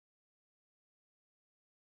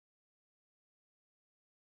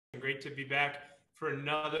Great to be back for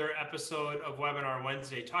another episode of Webinar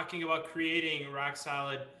Wednesday, talking about creating rock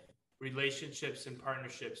solid relationships and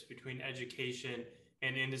partnerships between education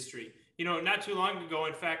and industry. You know, not too long ago,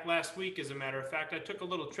 in fact, last week, as a matter of fact, I took a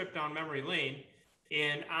little trip down memory lane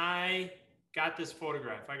and I got this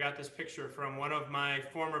photograph. I got this picture from one of my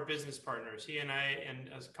former business partners. He and I and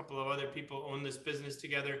a couple of other people own this business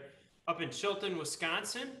together up in Chilton,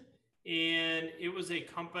 Wisconsin. And it was a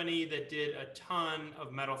company that did a ton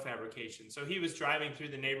of metal fabrication. So he was driving through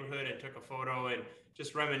the neighborhood and took a photo and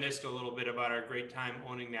just reminisced a little bit about our great time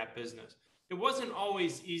owning that business. It wasn't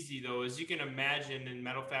always easy, though. As you can imagine, in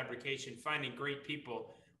metal fabrication, finding great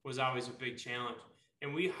people was always a big challenge.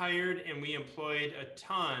 And we hired and we employed a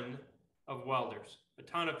ton of welders, a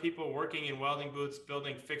ton of people working in welding booths,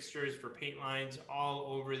 building fixtures for paint lines all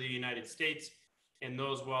over the United States. And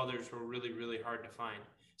those welders were really, really hard to find.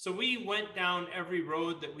 So we went down every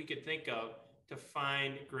road that we could think of to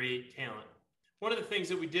find great talent. One of the things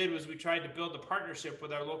that we did was we tried to build a partnership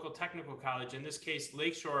with our local technical college, in this case,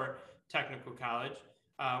 Lakeshore Technical College,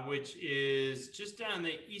 which is just on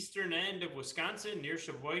the eastern end of Wisconsin, near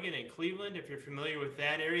Sheboygan and Cleveland. If you're familiar with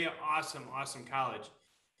that area, awesome, awesome college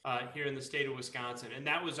here in the state of Wisconsin. And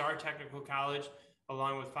that was our technical college,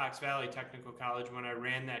 along with Fox Valley Technical College, when I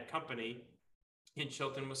ran that company in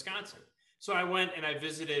Chilton, Wisconsin. So I went and I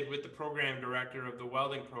visited with the program director of the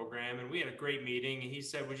welding program, and we had a great meeting. And he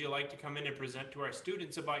said, "Would you like to come in and present to our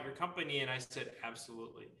students about your company?" And I said,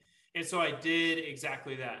 "Absolutely." And so I did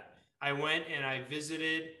exactly that. I went and I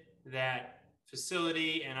visited that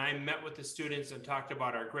facility and I met with the students and talked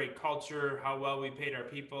about our great culture, how well we paid our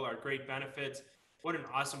people, our great benefits, what an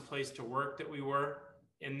awesome place to work that we were.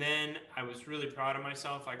 And then I was really proud of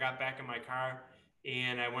myself. I got back in my car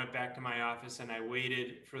and I went back to my office and I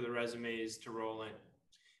waited for the resumes to roll in.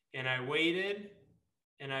 And I waited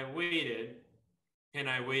and I waited and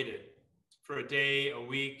I waited for a day, a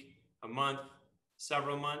week, a month,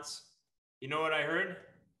 several months. You know what I heard?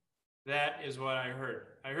 That is what I heard.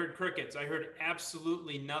 I heard crickets. I heard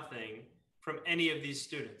absolutely nothing from any of these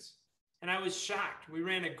students. And I was shocked. We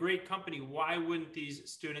ran a great company. Why wouldn't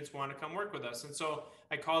these students want to come work with us? And so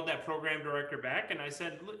I called that program director back and I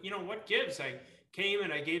said, "You know, what gives?" I came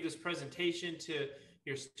and I gave this presentation to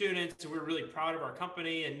your students. We're really proud of our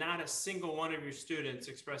company, and not a single one of your students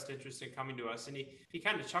expressed interest in coming to us. And he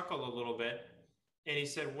kind of chuckled a little bit and he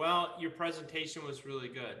said, "Well, your presentation was really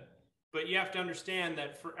good, but you have to understand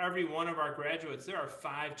that for every one of our graduates, there are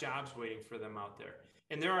 5 jobs waiting for them out there.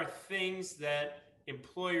 And there are things that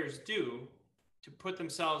employers do to put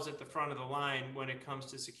themselves at the front of the line when it comes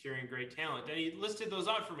to securing great talent." And he listed those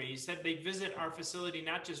out for me. He said they visit our facility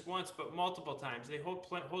not just once, but multiple times. They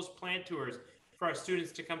host plant tours for our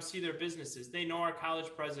students to come see their businesses. They know our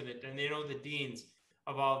college president and they know the deans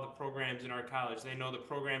of all of the programs in our college. They know the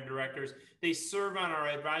program directors. They serve on our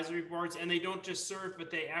advisory boards, and they don't just serve, but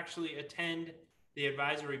they actually attend the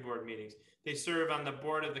advisory board meetings. They serve on the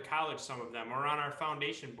board of the college, some of them, or on our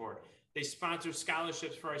foundation board. They sponsor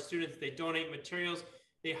scholarships for our students. They donate materials.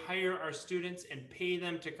 They hire our students and pay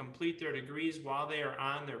them to complete their degrees while they are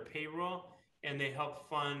on their payroll, and they help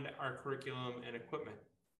fund our curriculum and equipment.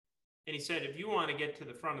 And he said, if you want to get to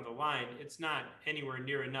the front of the line, it's not anywhere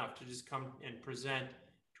near enough to just come and present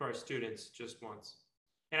to our students just once.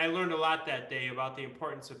 And I learned a lot that day about the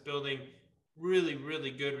importance of building really,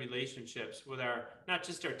 really good relationships with not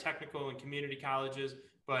just our technical and community colleges,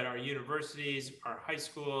 but our universities, our high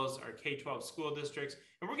schools, our K-12 school districts.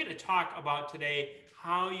 And we're going to talk about today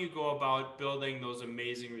how you go about building those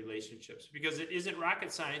amazing relationships, because it isn't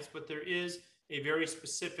rocket science, but there is a very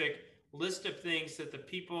specific list of things that the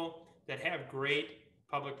people that have great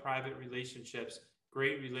public-private relationships,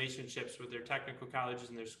 great relationships with their technical colleges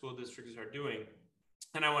and their school districts are doing.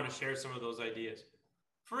 And I want to share some of those ideas.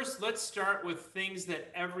 First, let's start with things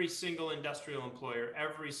that every single industrial employer,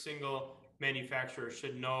 every single manufacturer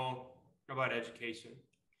should know about education.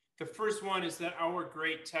 The first one is that our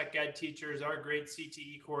great tech ed teachers, our great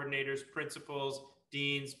CTE coordinators, principals,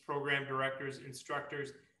 deans, program directors,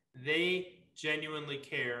 instructors, they genuinely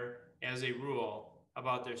care, as a rule,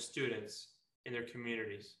 about their students in their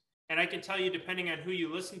communities. And I can tell you, depending on who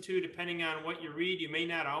you listen to, depending on what you read, you may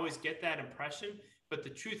not always get that impression. But the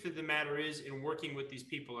truth of the matter is, in working with these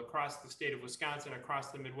people across the state of Wisconsin, across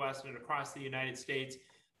the Midwest, and across the United States,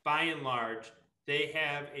 by and large, they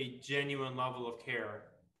have a genuine level of care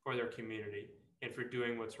for their community and for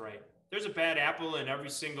doing what's right. There's a bad apple in every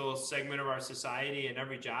single segment of our society and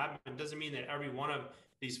every job. It doesn't mean that every one of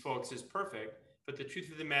these folks is perfect. But the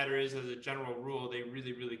truth of the matter is, as a general rule, they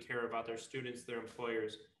really, really care about their students, their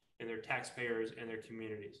employers, and their taxpayers and their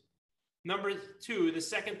communities. Number two, the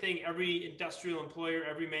second thing every industrial employer,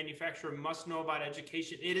 every manufacturer must know about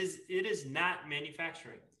education, it is not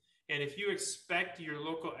manufacturing. And if you expect your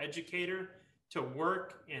local educator to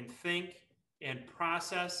work and think and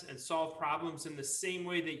process and solve problems in the same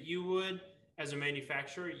way that you would as a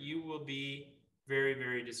manufacturer, you will be very,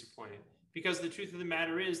 very disappointed. Because the truth of the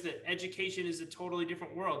matter is that education is a totally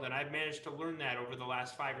different world. And I've managed to learn that over the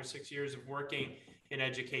last 5 or 6 years of working in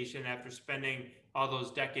education after spending all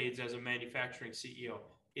those decades as a manufacturing CEO.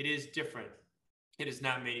 It is different. It is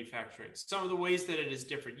not manufacturing. Some of the ways that it is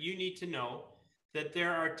different, you need to know that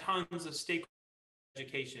there are tons of stakeholders in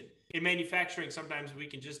education. In manufacturing, sometimes we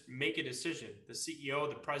can just make a decision. The CEO,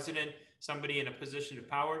 the president, somebody in a position of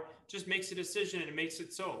power just makes a decision and it makes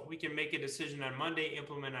it so. We can make a decision on Monday,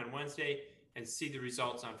 implement on Wednesday, and see the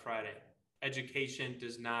results on Friday. Education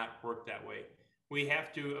does not work that way. We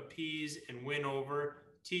have to appease and win over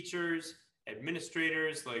teachers,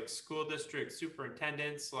 administrators, like school district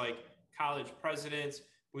superintendents, like college presidents.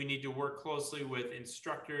 We need to work closely with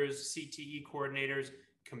instructors, CTE coordinators,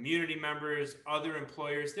 community members, other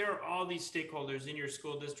employers. There are all these stakeholders in your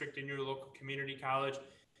school district, in your local community college,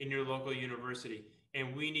 in your local university.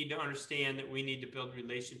 And we need to understand that we need to build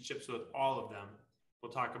relationships with all of them.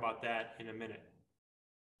 We'll talk about that in a minute.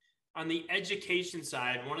 On the education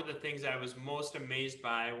side, one of the things I was most amazed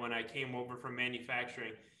by when I came over from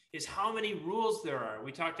manufacturing is how many rules there are.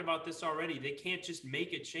 We talked about this already. They can't just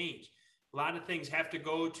make a change. A lot of things have to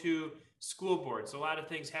go to school boards. A lot of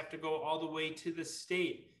things have to go all the way to the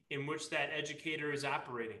state in which that educator is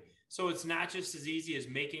operating. So it's not just as easy as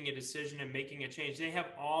making a decision and making a change. They have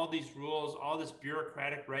all these rules, all this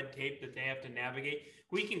bureaucratic red tape that they have to navigate.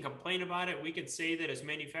 We can complain about it. We can say that as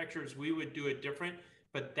manufacturers, we would do it different,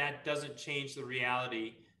 but that doesn't change the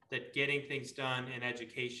reality that getting things done in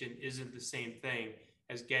education isn't the same thing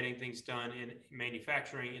as getting things done in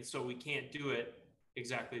manufacturing. And so we can't do it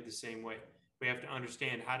exactly the same way. We have to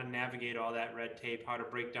understand how to navigate all that red tape, how to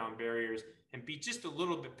break down barriers, and be just a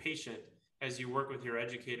little bit patient as you work with your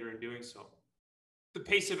educator in doing so. The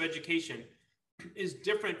pace of education is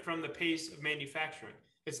different from the pace of manufacturing.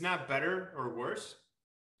 It's not better or worse.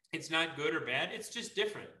 It's not good or bad. It's just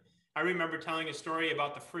different. I remember telling a story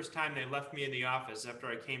about the first time they left me in the office after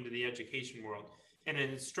I came to the education world. And an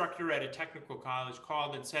instructor at a technical college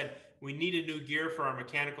called and said, "We need a new gear for our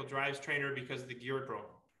mechanical drives trainer because the gear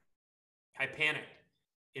broke." I panicked.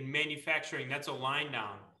 In manufacturing, that's a line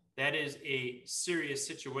down. That is a serious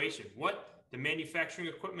situation. What? The manufacturing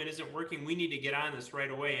equipment isn't working. We need to get on this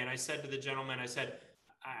right away. And I said to the gentleman, I said,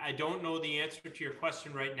 "I don't know the answer to your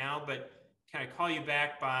question right now, but can I call you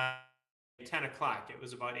back by 10 o'clock?" It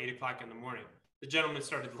was about 8 o'clock in the morning. The gentleman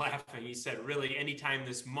started laughing. He said, "Really, anytime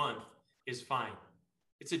this month is fine."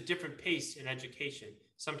 It's a different pace in education.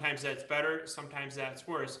 Sometimes that's better, sometimes that's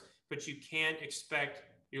worse, but you can't expect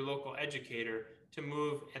your local educator to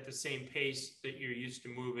move at the same pace that you're used to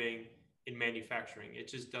moving in manufacturing. It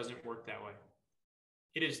just doesn't work that way.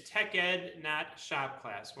 It is tech ed, not shop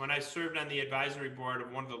class. When I served on the advisory board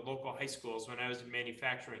of one of the local high schools when I was in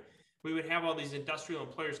manufacturing, we would have all these industrial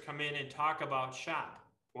employers come in and talk about shop.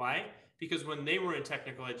 Why? Because when they were in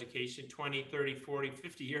technical education 20, 30, 40,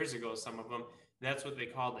 50 years ago, some of them, that's what they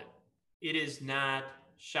called it. It is not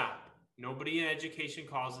shop. Nobody in education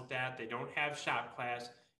calls it that. They don't have shop class.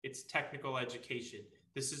 It's technical education.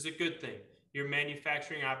 This is a good thing. Your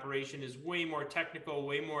manufacturing operation is way more technical,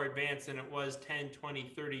 way more advanced than it was 10, 20,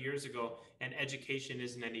 30 years ago, and education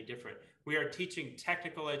isn't any different. We are teaching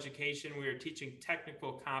technical education. We are teaching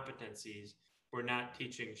technical competencies. We're not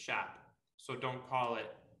teaching shop. So don't call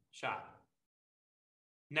it shop.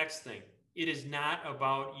 Next thing, it is not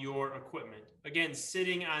about your equipment. Again,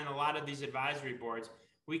 sitting on a lot of these advisory boards,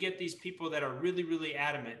 we get these people that are really, really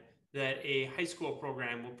adamant that a high school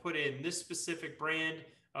program will put in this specific brand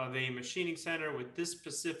of a machining center with this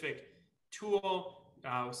specific tool,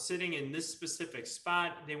 sitting in this specific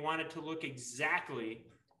spot. They want it to look exactly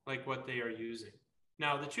like what they are using.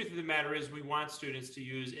 Now, the truth of the matter is we want students to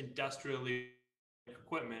use industrially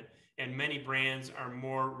equipment, and many brands are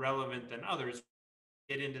more relevant than others.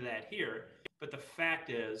 We'll get into that here, but the fact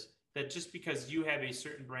is that just because you have a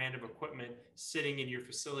certain brand of equipment sitting in your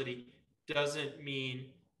facility doesn't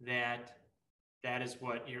mean that that is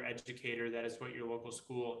what your educator, that is what your local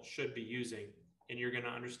school should be using. And you're going to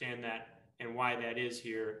understand that and why that is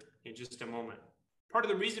here in just a moment. Part of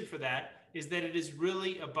the reason for that is that it is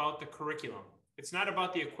really about the curriculum. It's not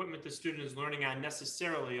about the equipment the student is learning on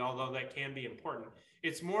necessarily, although that can be important.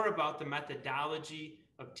 It's more about the methodology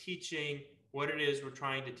of teaching what it is we're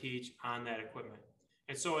trying to teach on that equipment.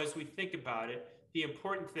 And so as we think about it, the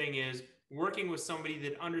important thing is working with somebody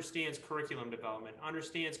that understands curriculum development,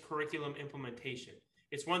 understands curriculum implementation.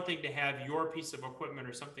 It's one thing to have your piece of equipment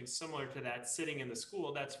or something similar to that sitting in the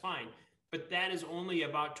school, that's fine. But that is only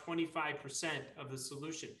about 25% of the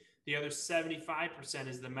solution. The other 75%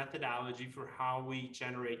 is the methodology for how we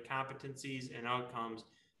generate competencies and outcomes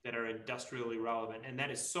that are industrially relevant. And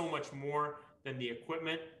that is so much more than the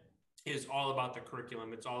equipment. It is all about the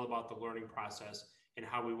curriculum. It's all about the learning process and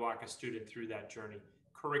how we walk a student through that journey.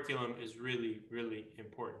 Curriculum is really, really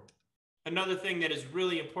important. Another thing that is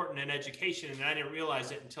really important in education, and I didn't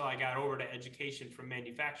realize it until I got over to education from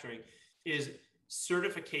manufacturing, is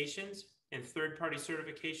certifications and third-party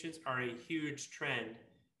certifications are a huge trend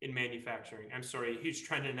in manufacturing. I'm sorry, a huge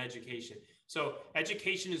trend in education. So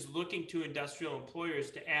education is looking to industrial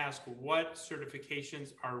employers to ask what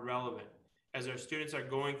certifications are relevant as our students are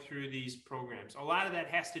going through these programs. A lot of that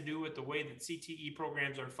has to do with the way that CTE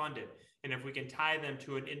programs are funded. And if we can tie them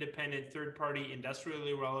to an independent third-party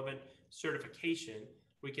industrially relevant certification,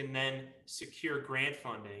 we can then secure grant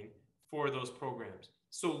funding for those programs.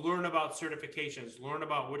 So learn about certifications, learn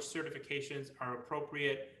about which certifications are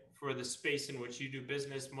appropriate for the space in which you do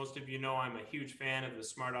business. Most of you know I'm a huge fan of the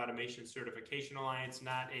Smart Automation Certification Alliance,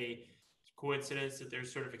 not a coincidence that their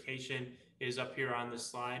certification is up here on this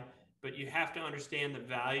slide. But you have to understand the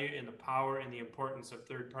value and the power and the importance of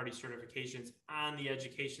third-party certifications on the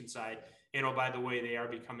education side. And oh, by the way, they are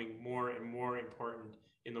becoming more and more important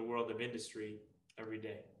in the world of industry every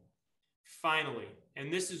day. Finally,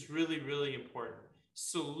 and this is really, really important,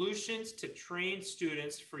 solutions to train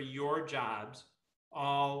students for your jobs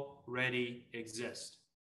already exist.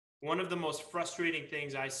 One of the most frustrating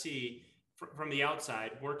things I see from the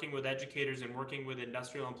outside, working with educators and working with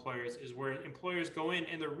industrial employers, is where employers go in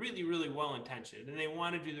and they're really, really well-intentioned and they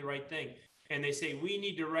want to do the right thing. And they say, we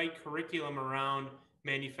need to write curriculum around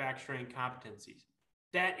manufacturing competencies.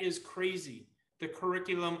 That is crazy. The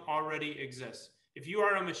curriculum already exists. If you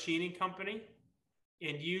are a machining company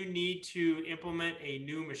and you need to implement a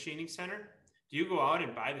new machining center, do you go out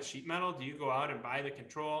and buy the sheet metal? Do you go out and buy the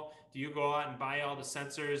control? Do you go out and buy all the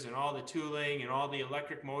sensors and all the tooling and all the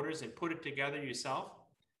electric motors and put it together yourself?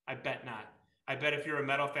 I bet not. I bet if you're a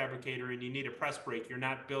metal fabricator and you need a press brake, you're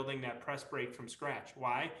not building that press brake from scratch.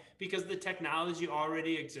 Why? Because the technology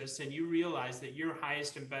already exists and you realize that your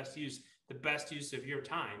highest and best use, the best use of your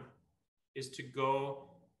time, is to go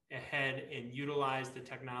ahead and utilize the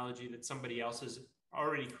technology that somebody else has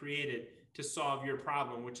already created to solve your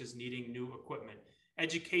problem, which is needing new equipment.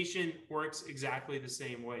 Education works exactly the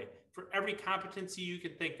same way. For every competency you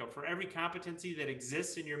can think of, for every competency that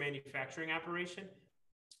exists in your manufacturing operation,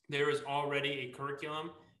 there is already a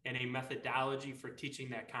curriculum and a methodology for teaching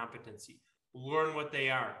that competency. Learn what they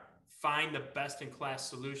are. Find the best-in-class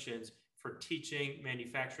solutions for teaching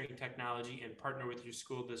manufacturing technology and partner with your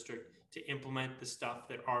school district to implement the stuff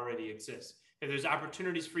that already exists. If there's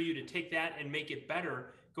opportunities for you to take that and make it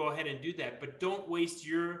better, go ahead and do that. But don't waste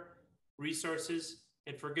your resources.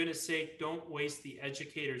 And for goodness sake, don't waste the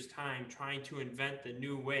educator's time trying to invent the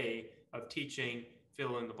new way of teaching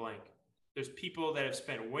fill in the blank. There's people that have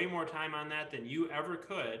spent way more time on that than you ever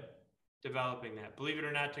could developing that. Believe it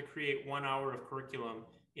or not, to create 1 hour of curriculum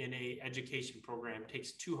in an education program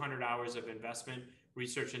takes 200 hours of investment,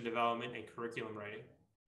 research and development, and curriculum writing.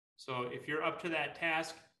 So if you're up to that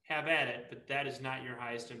task, have at it, but that is not your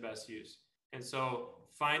highest and best use. And so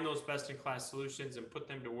find those best-in-class solutions and put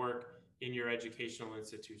them to work in your educational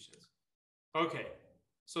institutions. Okay,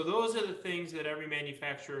 so those are the things that every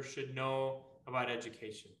manufacturer should know about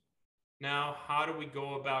education. Now, how do we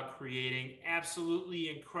go about creating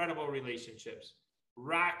absolutely incredible relationships,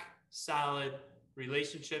 rock solid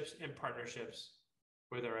relationships and partnerships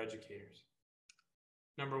with our educators?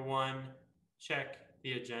 Number one, check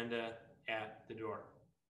the agenda at the door.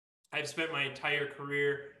 I've spent my entire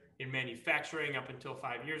career in manufacturing up until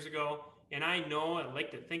 5 years ago, and I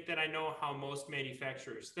like to think that I know how most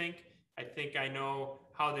manufacturers think. I think I know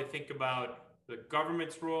how they think about the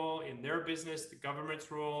government's role in their business, the government's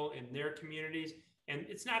role in their communities, and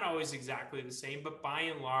it's not always exactly the same, but by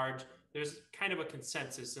and large, there's kind of a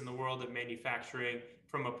consensus in the world of manufacturing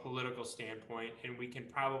from a political standpoint, and we can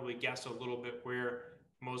probably guess a little bit where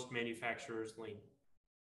most manufacturers lean.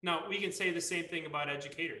 Now, we can say the same thing about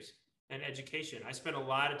educators and education. I spent a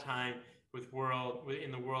lot of time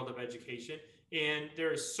in the world of education, and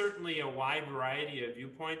there is certainly a wide variety of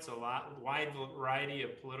viewpoints, wide variety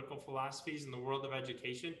of political philosophies in the world of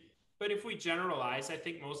education. But if we generalize, I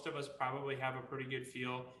think most of us probably have a pretty good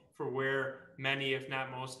feel for where many, if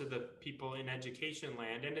not most, of the people in education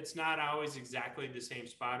land. And it's not always exactly the same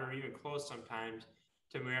spot or even close sometimes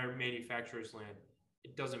to where manufacturers land.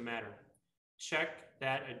 It doesn't matter. check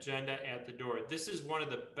that agenda at the door. This is one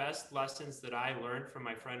of the best lessons that I learned from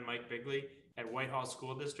my friend Mike Bigley at Whitehall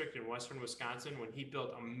School District in Western Wisconsin when he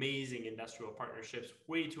built amazing industrial partnerships,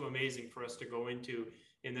 way too amazing for us to go into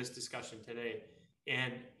in this discussion today.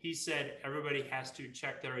 And he said everybody has to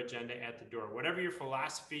check their agenda at the door. Whatever your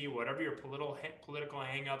philosophy, whatever your political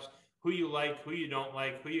hangups, who you like, who you don't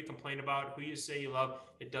like, who you complain about, who you say you love,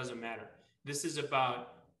 it doesn't matter. This is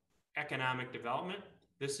about economic development.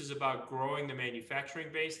 This is about growing the manufacturing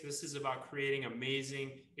base. This is about creating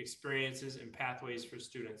amazing experiences and pathways for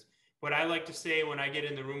students. What I like to say when I get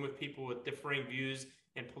in the room with people with differing views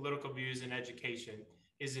and political views in education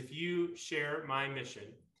is if you share my mission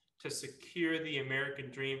to secure the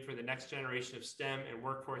American dream for the next generation of STEM and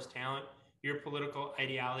workforce talent, your political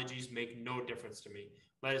ideologies make no difference to me.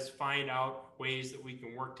 Let us find out ways that we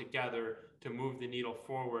can work together to move the needle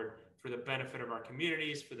forward for the benefit of our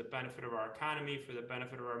communities, for the benefit of our economy, for the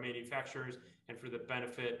benefit of our manufacturers, and for the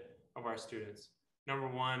benefit of our students. Number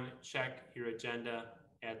one, check your agenda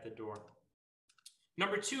at the door.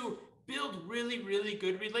 Number two, build really, really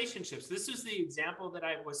good relationships. This is the example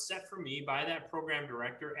that was set for me by that program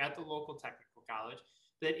director at the local technical college,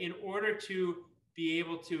 that in order to be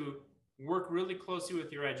able to work really closely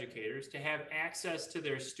with your educators, to have access to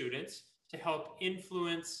their students, to help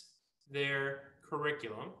influence their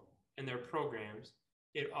curriculum and their programs,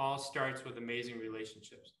 it all starts with amazing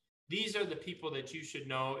relationships. These are the people that you should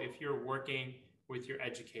know if you're working with your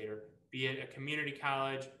educator, be it a community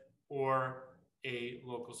college or a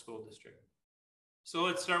local school district. So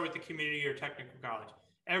let's start with the community or technical college.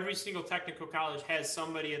 Every single technical college has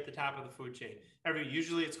somebody at the top of the food chain.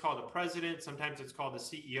 Usually it's called a president, sometimes it's called the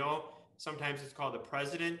CEO, sometimes it's called the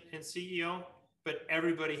president and CEO, but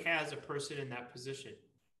everybody has a person in that position.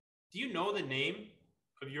 Do you know the name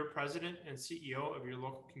of your president and CEO of your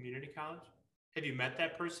local community college? Have you met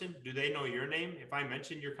that person? Do they know your name? If I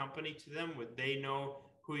mentioned your company to them, would they know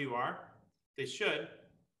who you are? They should.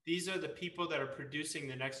 These are the people that are producing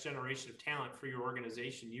the next generation of talent for your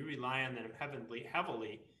organization. You rely on them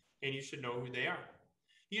heavily, and you should know who they are.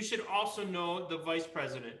 You should also know the vice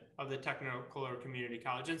president of the technical or community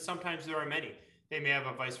college, and sometimes there are many. They may have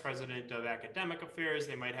a vice president of academic affairs,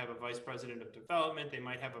 they might have a vice president of development, they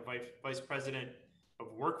might have a vice president of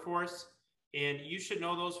workforce, and you should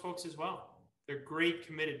know those folks as well. They're great,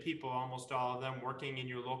 committed people, almost all of them, working in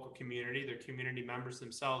your local community. They're community members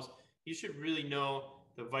themselves. You should really know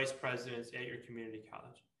the vice presidents at your community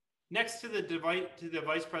college. Next to the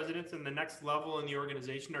vice presidents and the next level in the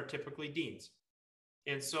organization are typically deans.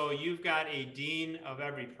 And so you've got a dean of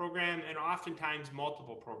every program and oftentimes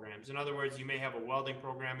multiple programs. In other words, you may have a welding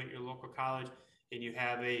program at your local college and you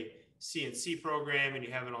have a CNC program and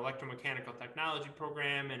you have an electromechanical technology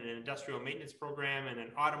program and an industrial maintenance program and an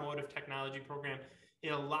automotive technology program.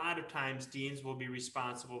 And a lot of times deans will be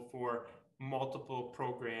responsible for multiple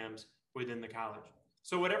programs within the college.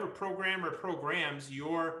 So whatever program or programs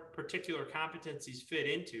your particular competencies fit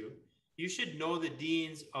into, you should know the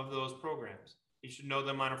deans of those programs. You should know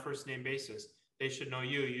them on a first name basis. They should know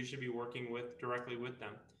you. You should be working directly with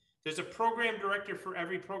them. There's a program director for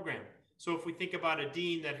every program. So if we think about a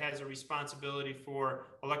dean that has a responsibility for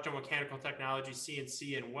electromechanical technology,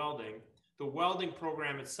 CNC, and welding, the welding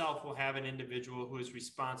program itself will have an individual who is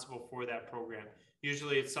responsible for that program.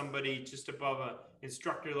 Usually it's somebody just above an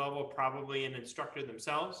instructor level, probably an instructor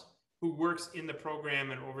themselves, who works in the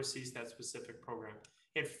program and oversees that specific program.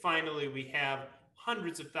 And finally, we have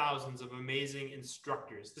hundreds of thousands of amazing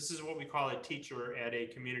instructors. This is what we call a teacher at a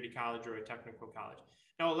community college or a technical college.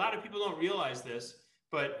 Now, a lot of people don't realize this,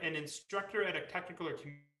 but an instructor at a technical or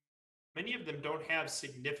many of them don't have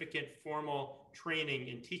significant formal training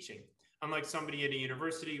in teaching. Unlike somebody at a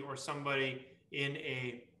university or somebody in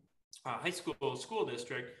a high school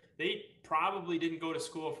district, they probably didn't go to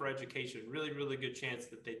school for education. Really, really good chance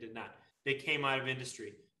that they did not. They came out of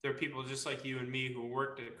industry. There are people just like you and me who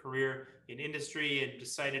worked a career in industry and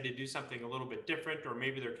decided to do something a little bit different, or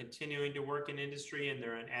maybe they're continuing to work in industry and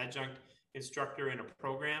they're an adjunct instructor in a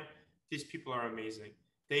program. These people are amazing.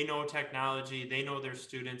 They know technology, they know their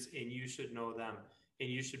students, and you should know them. And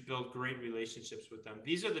you should build great relationships with them.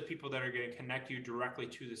 These are the people that are going to connect you directly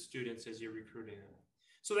to the students as you're recruiting them.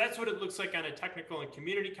 So that's what it looks like on a technical and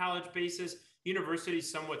community college basis. University is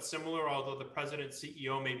somewhat similar, although the president,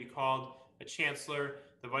 CEO may be called a chancellor.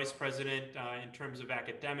 The vice president in terms of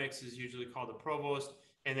academics is usually called a provost.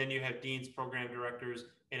 And then you have deans, program directors,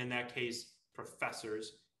 and in that case,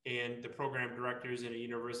 professors. And the program directors in a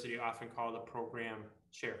university often called a program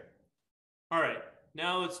chair. All right,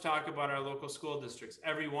 now let's talk about our local school districts.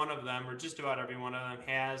 Every one of them, or just about every one of them,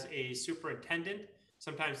 has a superintendent.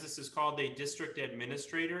 Sometimes this is called a district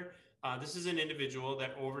administrator. This is an individual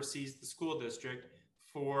that oversees the school district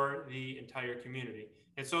for the entire community.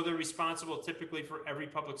 And so they're responsible typically for every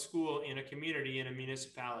public school in a community, in a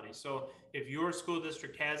municipality. So if your school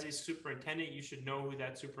district has a superintendent, you should know who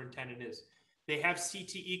that superintendent is. They have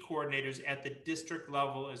CTE coordinators at the district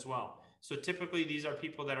level as well. So typically these are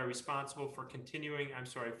people that are responsible for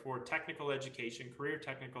for technical education, career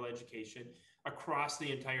technical education across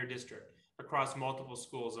the entire district, across multiple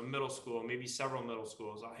schools, a middle school, maybe several middle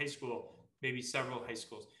schools, a high school, maybe several high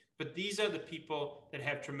schools. But these are the people that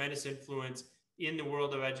have tremendous influence in the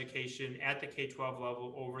world of education at the K-12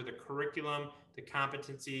 level over the curriculum, the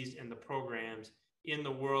competencies, and the programs in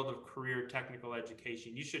the world of career technical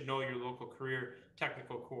education. You should know your local career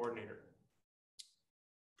technical coordinator.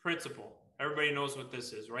 Principal. Everybody knows what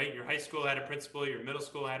this is, right? Your high school had a principal, your middle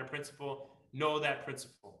school had a principal. Know that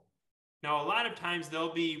principal. Now, a lot of times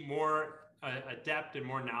they'll be more adept and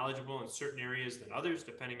more knowledgeable in certain areas than others,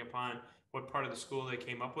 depending upon what part of the school they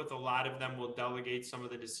came up with. A lot of them will delegate some of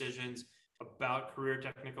the decisions about career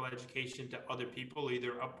technical education to other people,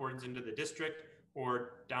 either upwards into the district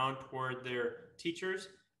or down toward their teachers.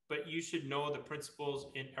 But you should know the principals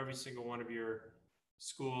in every single one of your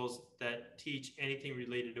schools that teach anything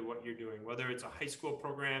related to what you're doing, whether it's a high school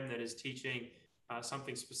program that is teaching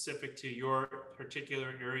something specific to your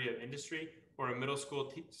particular area of industry, or a middle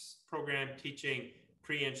school program teaching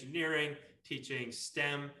pre-engineering, teaching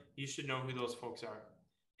STEM. You should know who those folks are.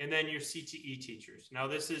 And then your CTE teachers. Now,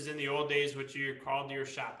 this is in the old days what you called your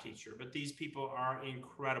shop teacher, but these people are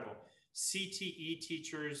incredible. CTE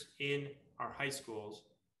teachers in our high schools,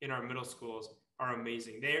 in our middle schools, are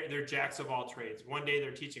amazing. They're jacks of all trades. One day they're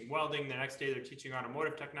teaching welding, the next day they're teaching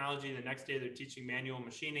automotive technology, the next day they're teaching manual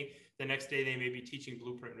machining, the next day they may be teaching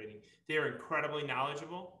blueprint reading. They are incredibly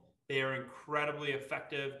knowledgeable. They are incredibly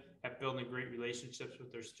effective at building great relationships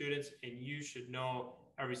with their students, and you should know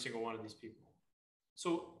every single one of these people.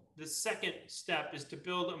 So the second step is to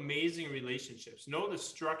build amazing relationships. Know the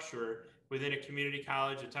structure within a community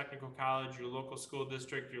college, a technical college, your local school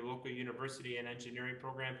district, your local university and engineering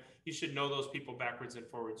program. You should know those people backwards and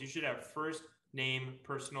forwards. You should have first name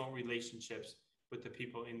personal relationships with the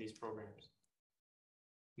people in these programs.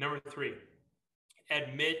 Number 3,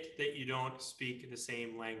 admit that you don't speak the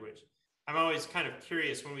same language. I'm always kind of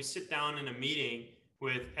curious when we sit down in a meeting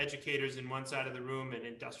with educators in one side of the room and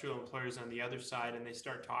industrial employers on the other side, and they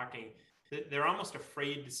start talking, they're almost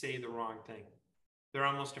afraid to say the wrong thing. They're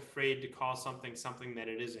almost afraid to call something that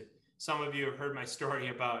it isn't. Some of you have heard my story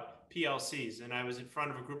about PLCs, and I was in front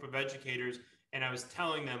of a group of educators, and I was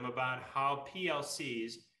telling them about how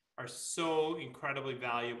PLCs are so incredibly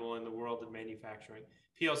valuable in the world of manufacturing.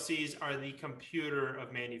 PLCs are the computer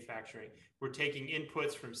of manufacturing. We're taking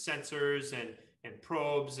inputs from sensors and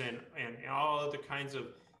probes and all other kinds of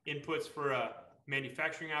inputs for a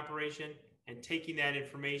manufacturing operation, and taking that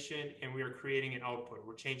information, and we are creating an output.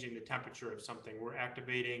 We're changing the temperature of something. We're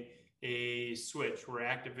activating a switch. We're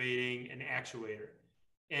activating an actuator.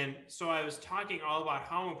 And so I was talking all about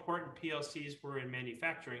how important PLCs were in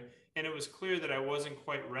manufacturing, and it was clear that I wasn't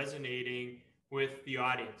quite resonating with the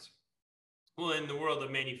audience. Well, in the world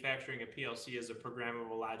of manufacturing, a PLC is a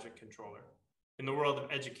programmable logic controller. In the world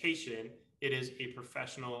of education, it is a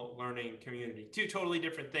professional learning community. Two totally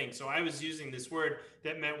different things. So I was using this word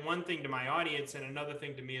that meant one thing to my audience and another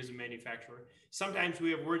thing to me as a manufacturer. Sometimes we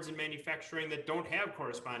have words in manufacturing that don't have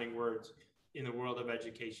corresponding words in the world of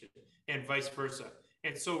education, and vice versa.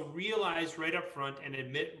 And so realize right up front and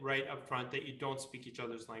admit right up front that you don't speak each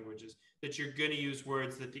other's languages, that you're going to use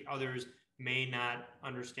words that the others may not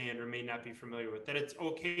understand or may not be familiar with, that it's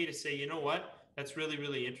okay to say, you know what, that's really,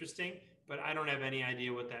 really interesting, but I don't have any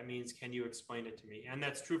idea what that means. Can you explain it to me? And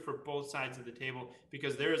that's true for both sides of the table,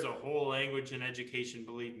 because there is a whole language in education,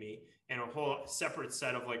 believe me, and a whole separate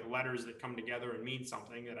set of like letters that come together and mean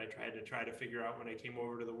something that I tried to figure out when I came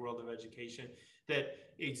over to the world of education that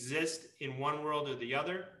exist in one world or the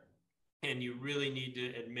other. And you really need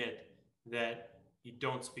to admit that you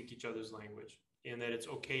don't speak each other's language, and that it's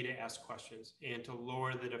okay to ask questions and to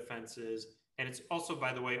lower the defenses. And it's also,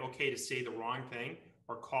 by the way, okay to say the wrong thing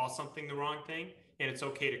or call something the wrong thing. And it's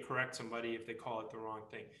okay to correct somebody if they call it the wrong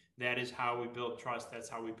thing. That is how we build trust. That's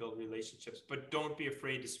how we build relationships. But don't be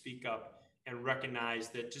afraid to speak up and recognize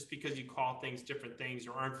that just because you call things different things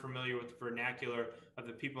or aren't familiar with the vernacular of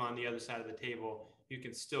the people on the other side of the table, you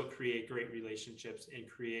can still create great relationships and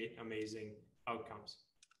create amazing outcomes.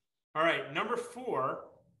 All right, number 4,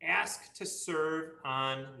 ask to serve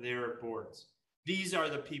on their boards. These are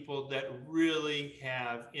the people that really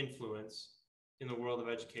have influence in the world of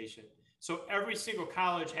education. So every single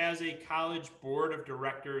college has a college board of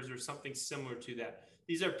directors or something similar to that.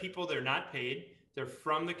 These are people, they're not paid. They're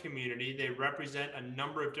from the community. They represent a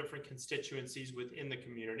number of different constituencies within the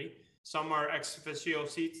community. Some are ex officio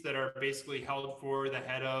seats that are basically held for the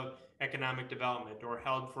head of economic development or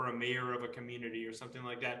held for a mayor of a community or something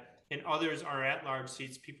like that. And others are at-large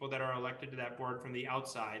seats, people that are elected to that board from the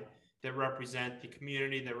outside that represent the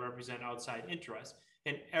community, that represent outside interests.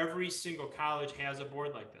 And every single college has a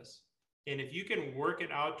board like this. And if you can work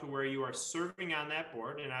it out to where you are serving on that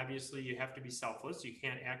board, and obviously you have to be selfless, you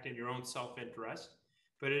can't act in your own self-interest,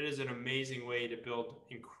 but it is an amazing way to build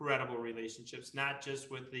incredible relationships, not just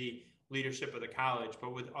with the leadership of the college,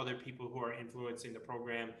 but with other people who are influencing the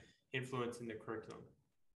program, influencing the curriculum.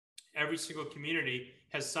 Every single community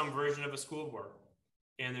has some version of a school board.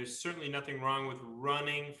 And there's certainly nothing wrong with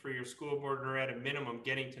running for your school board, or at a minimum,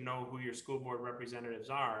 getting to know who your school board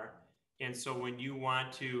representatives are. And so when you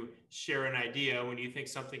want to share an idea, when you think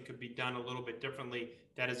something could be done a little bit differently,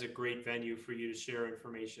 that is a great venue for you to share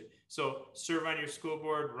information. So serve on your school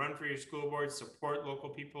board, run for your school board, support local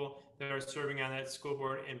people that are serving on that school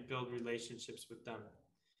board, and build relationships with them.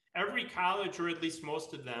 Every college, or at least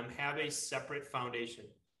most of them, have a separate foundation.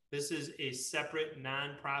 This is a separate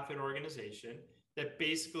nonprofit organization that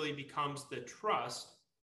basically becomes the trust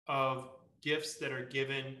of gifts that are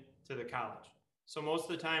given to the college. So most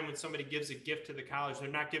of the time when somebody gives a gift to the college, they're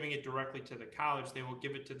not giving it directly to the college, they will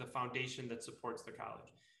give it to the foundation that supports the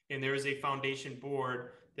college. And there is a foundation board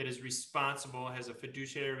that is responsible, has a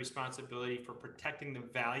fiduciary responsibility for protecting the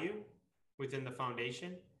value within the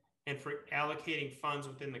foundation and for allocating funds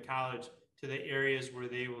within the college to the areas where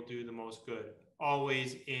they will do the most good,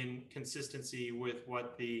 always in consistency with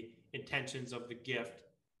what the intentions of the gift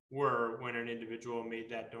were when an individual made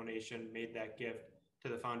that donation, made that gift to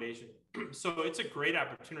the foundation. So it's a great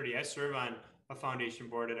opportunity. I serve on a foundation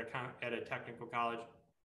board at a technical college.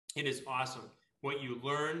 It is awesome. What you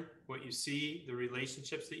learn, what you see, the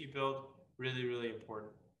relationships that you build, really, really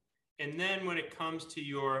important. And then when it comes to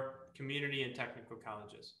your community and technical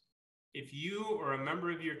colleges, if you or a member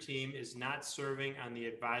of your team is not serving on the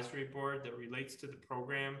advisory board that relates to the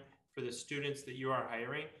program for the students that you are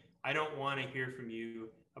hiring, I don't want to hear from you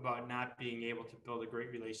about not being able to build a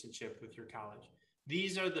great relationship with your college.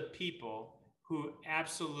 These are the people who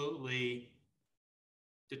absolutely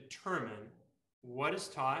determine what is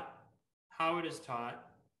taught, how it is taught,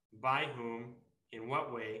 by whom, in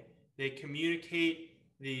what way. They communicate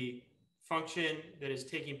the function that is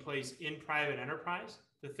taking place in private enterprise,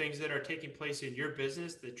 the things that are taking place in your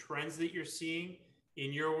business, the trends that you're seeing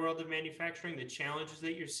in your world of manufacturing, the challenges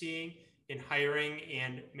that you're seeing in hiring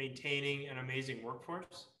and maintaining an amazing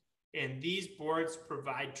workforce. And these boards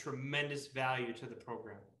provide tremendous value to the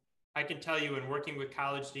program. I can tell you, in working with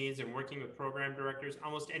college deans and working with program directors,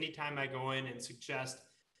 almost any time I go in and suggest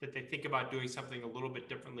that they think about doing something a little bit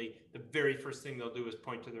differently, the very first thing they'll do is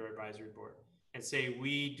point to their advisory board and say,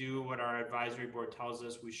 we do what our advisory board tells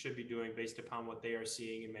us we should be doing based upon what they are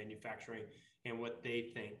seeing in manufacturing and what they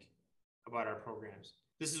think about our programs.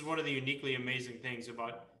 This is one of the uniquely amazing things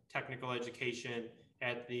about technical education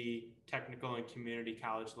at the technical and community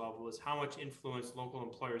college level, is how much influence local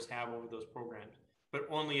employers have over those programs, but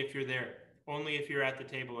only if you're there, only if you're at the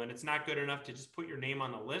table. And it's not good enough to just put your name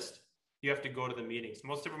on the list. You have to go to the meetings.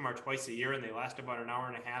 Most of them are twice a year and they last about an hour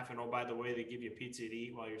and a half. And oh, by the way, they give you pizza to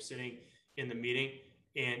eat while you're sitting in the meeting.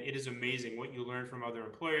 And it is amazing what you learn from other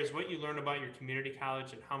employers, what you learn about your community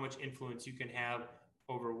college, and how much influence you can have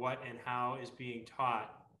over what and how is being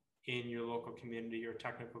taught in your local community or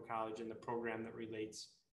technical college in the program that relates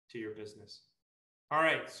to your business. All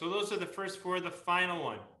right, so those are the first four. The final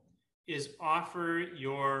one is offer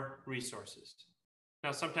your resources.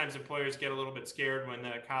 Now, sometimes employers get a little bit scared when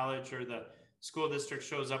the college or the school district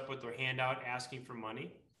shows up with their handout asking for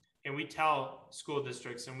money. And we tell school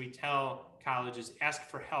districts and we tell colleges, ask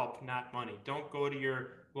for help, not money. Don't go to your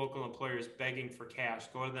local employers begging for cash.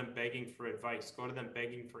 Go to them begging for advice. Go to them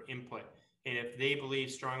begging for input. And if they believe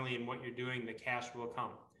strongly in what you're doing, the cash will come.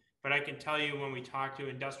 But I can tell you, when we talk to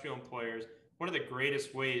industrial employers, one of the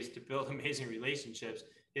greatest ways to build amazing relationships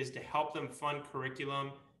is to help them fund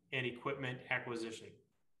curriculum and equipment acquisition.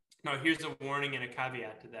 Now, here's a warning and a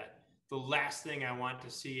caveat to that. The last thing I want to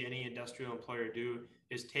see any industrial employer do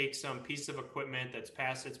is take some piece of equipment that's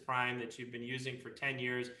past its prime, that you've been using for 10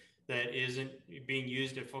 years, that isn't being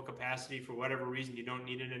used at full capacity for whatever reason, you don't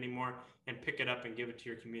need it anymore, and pick it up and give it to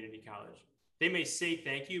your community college. They may say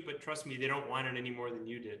thank you, but trust me, they don't want it any more than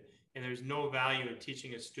you did. And there's no value in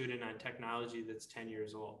teaching a student on technology that's 10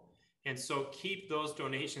 years old. And so keep those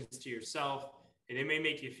donations to yourself. And they may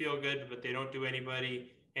make you feel good, but they don't do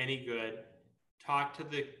anybody any good. Talk to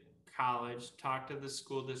the college, talk to the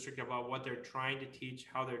school district about what they're trying to teach,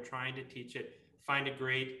 how they're trying to teach it. find a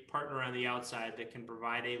great partner on the outside that can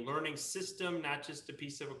provide a learning system, not just a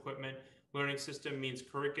piece of equipment. Learning system means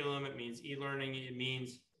curriculum, it means e-learning, it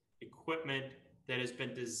means equipment that has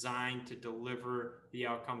been designed to deliver the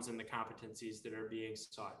outcomes and the competencies that are being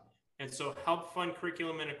sought. And so help fund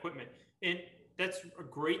curriculum and equipment. And that's a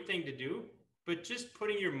great thing to do, but just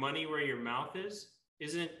putting your money where your mouth is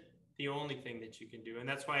isn't the only thing that you can do. And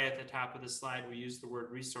that's why at the top of the slide, we use the word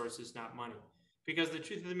resources, not money. Because the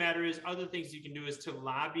truth of the matter is, other things you can do is to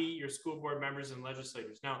lobby your school board members and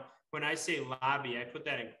legislators. Now, when I say lobby, I put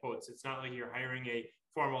that in quotes. It's not like you're hiring a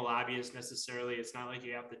formal lobbyist necessarily. It's not like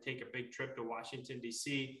you have to take a big trip to Washington,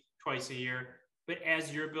 D.C. twice a year. But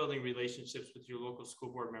as you're building relationships with your local school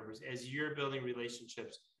board members, as you're building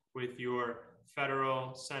relationships with your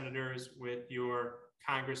federal senators, with your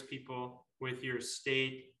Congress people, with your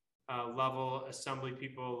state level assembly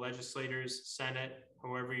people, legislators, Senate,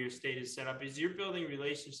 however your state is set up, is you're building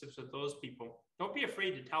relationships with those people. Don't be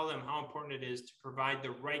afraid to tell them how important it is to provide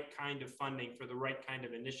the right kind of funding for the right kind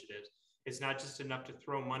of initiatives. It's not just enough to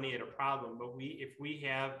throw money at a problem, but if we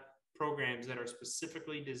have programs that are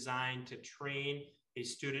specifically designed to train a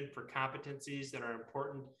student for competencies that are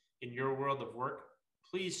important in your world of work,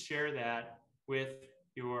 please share that with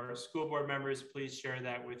your school board members. Please share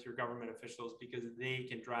that with your government officials, because they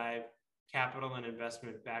can drive capital and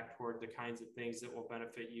investment back toward the kinds of things that will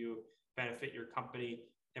benefit you, benefit your company,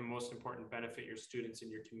 and most important, benefit your students in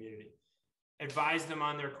your community. Advise them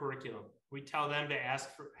on their curriculum. We tell them to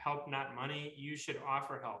ask for help, not money. You should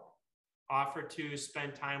offer help. Offer to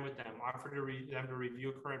spend time with them. Offer to them to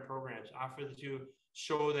review current programs. Offer to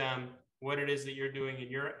show them what it is that you're doing in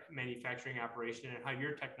your manufacturing operation and how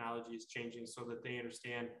your technology is changing, so that they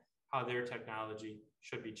understand how their technology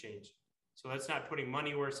should be changed. So that's not putting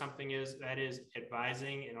money where something is, that is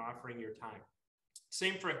advising and offering your time.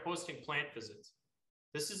 Same for hosting plant visits.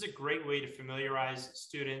 This is a great way to familiarize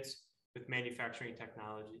students with manufacturing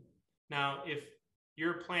technology. Now, if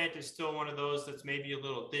your plant is still one of those that's maybe a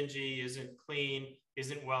little dingy, isn't clean,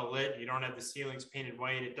 isn't well lit, you don't have the ceilings painted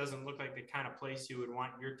white, it doesn't look like the kind of place you would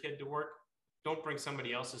want your kid to work, don't bring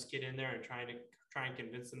somebody else's kid in there and try and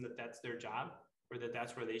convince them that that's their job or that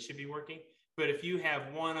that's where they should be working. But if you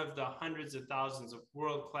have one of the hundreds of thousands of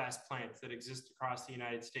world-class plants that exist across the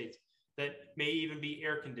United States that may even be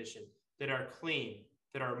air conditioned, that are clean,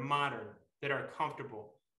 that are modern, that are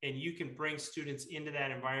comfortable, and you can bring students into that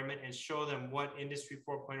environment and show them what Industry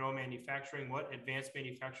 4.0 manufacturing, what advanced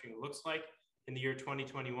manufacturing looks like in the year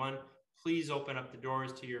 2021, please open up the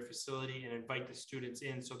doors to your facility and invite the students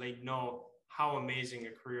in so they know how amazing a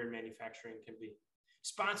career in manufacturing can be.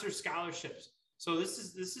 Sponsor scholarships. So this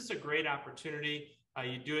is a great opportunity.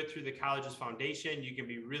 You do it through the college's foundation. You can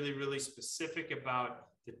be really, really specific about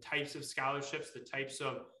the types of scholarships, the types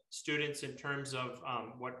of students in terms of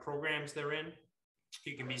what programs they're in.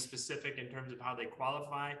 You can be specific in terms of how they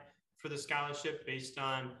qualify for the scholarship based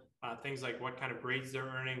on things like what kind of grades they're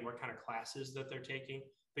earning, what kind of classes that they're taking.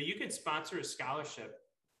 But you can sponsor a scholarship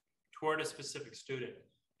toward a specific student.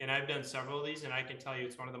 And I've done several of these, and I can tell you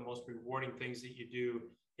it's one of the most rewarding things that you do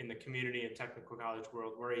in the community and technical college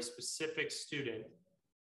world, where a specific student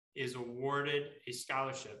is awarded a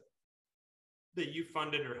scholarship that you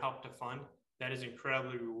funded or helped to fund. That is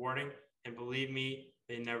incredibly rewarding. And believe me,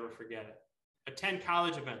 they never forget it. Attend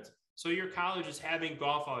college events. So your college is having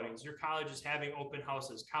golf outings. Your college is having open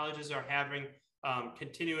houses. Colleges are having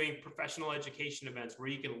continuing professional education events where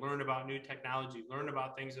you can learn about new technology, learn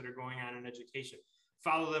about things that are going on in education.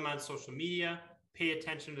 Follow them on social media, pay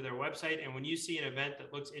attention to their website. And when you see an event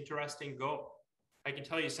that looks interesting, go. I can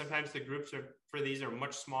tell you sometimes the groups for these are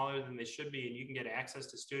much smaller than they should be, and you can get access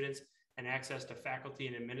to students and access to faculty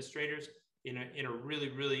and administrators in a really,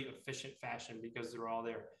 really efficient fashion because they're all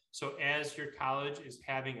there. So as your college is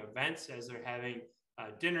having events, as they're having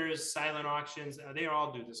dinners, silent auctions, they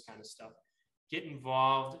all do this kind of stuff. Get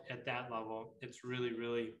involved at that level. It's really,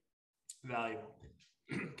 really valuable.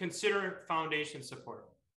 Consider foundation support.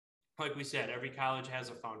 Like we said, every college has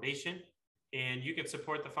a foundation, and you can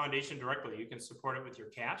support the foundation directly. You can support it with your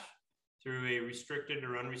cash through a restricted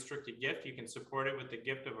or unrestricted gift. You can support it with the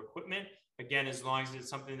gift of equipment. Again, as long as it's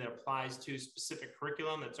something that applies to specific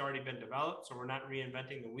curriculum that's already been developed, so we're not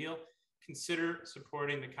reinventing the wheel. Consider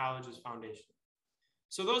supporting the college's foundation.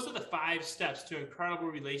 So those are the 5 steps to incredible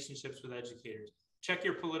relationships with educators. Check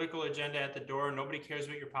your political agenda at the door. Nobody cares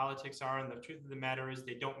what your politics are. And the truth of the matter is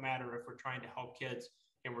they don't matter if we're trying to help kids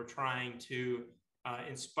and we're trying to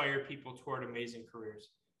inspire people toward amazing careers.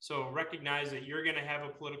 So recognize that you're going to have a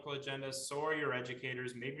political agenda. So are your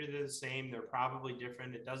educators. Maybe they're the same. They're probably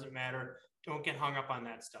different. It doesn't matter. Don't get hung up on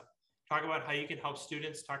that stuff. Talk about how you can help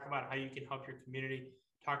students. Talk about how you can help your community.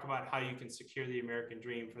 talk about how you can secure the American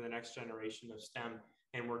dream for the next generation of STEM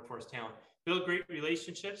and workforce talent. Build great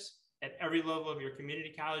relationships at every level of your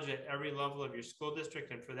community college, at every level of your school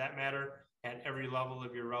district, and for that matter, at every level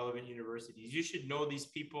of your relevant universities. You should know these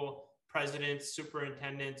people, presidents,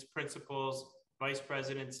 superintendents, principals, vice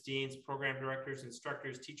presidents, deans, program directors,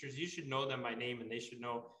 instructors, teachers. You should know them by name, and they should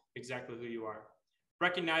know exactly who you are.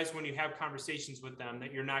 Recognize when you have conversations with them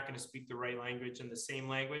that you're not going to speak the right language and the same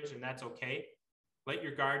language, and that's okay. Let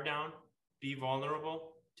your guard down, be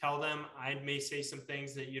vulnerable. Tell them, I may say some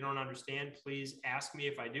things that you don't understand. Please ask me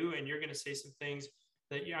if I do, and you're going to say some things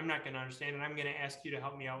that I'm not going to understand, and I'm going to ask you to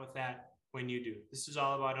help me out with that when you do. This is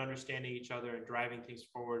all about understanding each other and driving things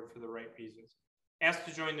forward for the right reasons. Ask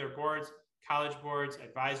to join their boards, college boards,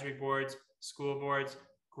 advisory boards, school boards.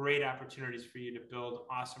 Great opportunities for you to build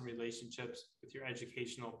awesome relationships with your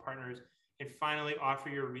educational partners. And finally, offer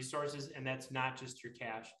your resources, and that's not just your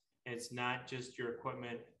cash, and it's not just your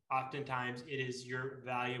equipment. Oftentimes, it is your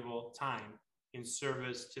valuable time in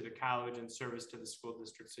service to the college and service to the school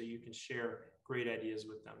district, so you can share great ideas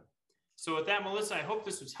with them. So with that, Melissa, I hope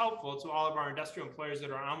this was helpful to all of our industrial employers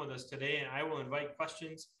that are on with us today, and I will invite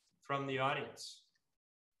questions from the audience.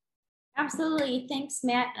 Absolutely. Thanks,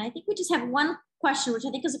 Matt. And I think we just have one question, which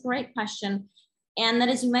I think is a great question. And that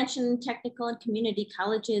is, you mentioned technical and community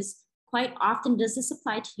colleges. Quite often, does this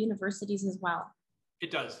apply to universities as well?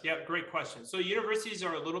 It does. Yeah, great question. So universities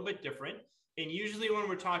are a little bit different. And usually when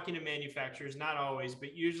we're talking to manufacturers, not always,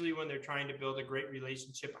 but usually when they're trying to build a great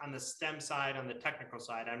relationship on the STEM side, on the technical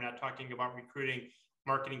side, I'm not talking about recruiting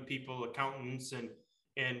marketing people, accountants, and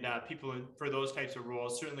people for those types of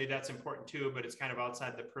roles. Certainly that's important too, but it's kind of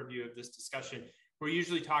outside the purview of this discussion. We're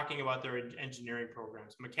usually talking about their engineering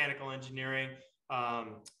programs, mechanical engineering,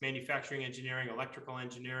 manufacturing engineering, electrical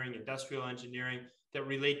engineering, industrial engineering, that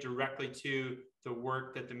relate directly to the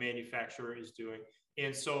work that the manufacturer is doing.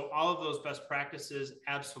 And so all of those best practices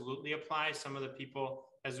absolutely apply. Some of the people,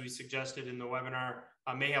 as we suggested in the webinar,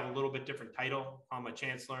 may have a little bit different title. I'm a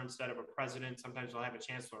chancellor instead of a president. Sometimes we'll have a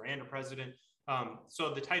chancellor and a president.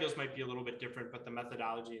 So the titles might be a little bit different, but the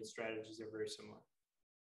methodology and strategies are very similar.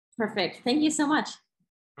 Perfect. Thank you so much.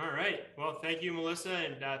 All right. Well, thank you, Melissa.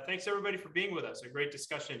 And thanks everybody for being with us. A great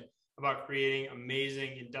discussion about creating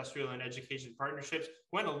amazing industrial and education partnerships.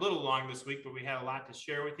 Went a little long this week, but we had a lot to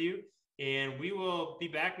share with you. And we will be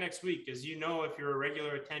back next week. As you know, if you're a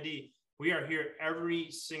regular attendee, we are here every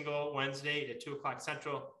single Wednesday at 2 o'clock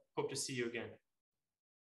Central. Hope to see you again.